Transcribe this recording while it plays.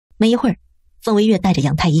没一会儿，凤微月带着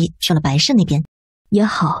杨太医去了白氏那边。也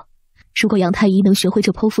好，如果杨太医能学会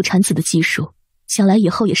这剖腹产子的技术，想来以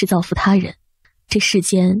后也是造福他人，这世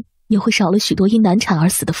间也会少了许多因难产而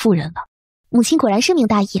死的妇人了。母亲果然深明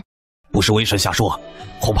大义，不是微臣瞎说，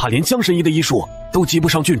恐怕连江神医的医术都及不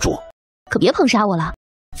上郡主。可别碰杀我了。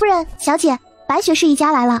夫人，小姐，白学士一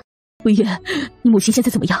家来了。微月，你母亲现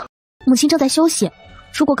在怎么样？母亲正在休息，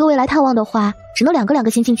如果各位来探望的话，只能两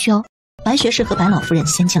个先进去哦。白学士和白老夫人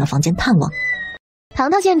先进了房间探望。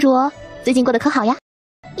堂堂县主最近过得可好呀？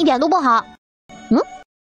一点都不好。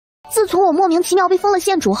自从我莫名其妙被封了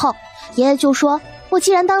县主后，爷爷就说我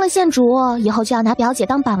既然当了县主，以后就要拿表姐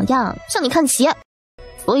当榜样，向你看齐。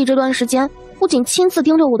所以这段时间不仅亲自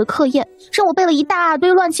盯着我的课业，让我背了一大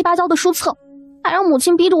堆乱七八糟的书册，还让母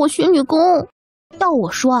亲逼着我学女工。要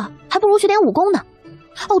我说，还不如学点武功呢。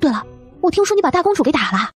哦，对了，我听说你把大公主给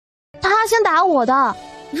打了。她先打我的，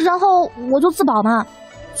然后我就自保嘛，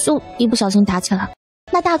就一不小心打起来。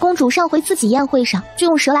那大公主上回自己宴会上就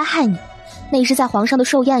用蛇来害你，那时在皇上的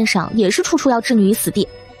寿宴上也是处处要置女于死地。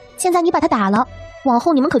现在你把她打了，往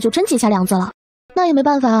后你们可就真结下梁子了。那也没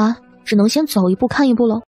办法，只能先走一步看一步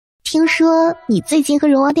喽。听说你最近和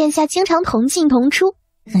荣王殿下经常同进同出，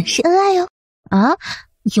很是恩爱哟。啊，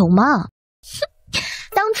有吗？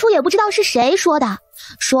当初也不知道是谁说的，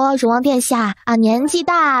说荣王殿下年纪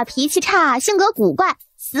大，脾气差，性格古怪，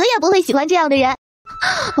死也不会喜欢这样的人。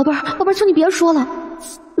宝贝儿，求你别说了，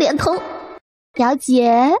脸疼。表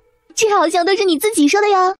姐，这好像都是你自己说的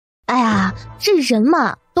哟。哎呀，这人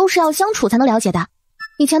嘛，都是要相处才能了解的。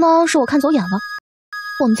以前呢，是我看走眼了。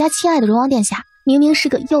我们家亲爱的荣王殿下明明是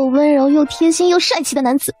个又温柔又贴心又帅气的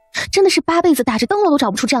男子，真的是8辈子打着灯笼都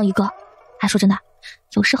找不出这样一个。还说真的，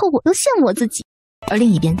有时候我都羡慕我自己。而另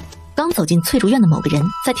一边，刚走进翠竹院的某个人，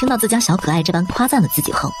在听到自家小可爱这般夸赞了自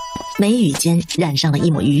己后，眉宇间染上了一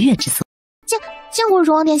抹愉悦之色。见过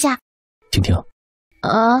荣王殿下。婷婷，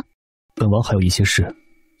啊，本王还有一些事，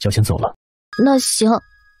要先走了。那行，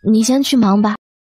你先去忙吧。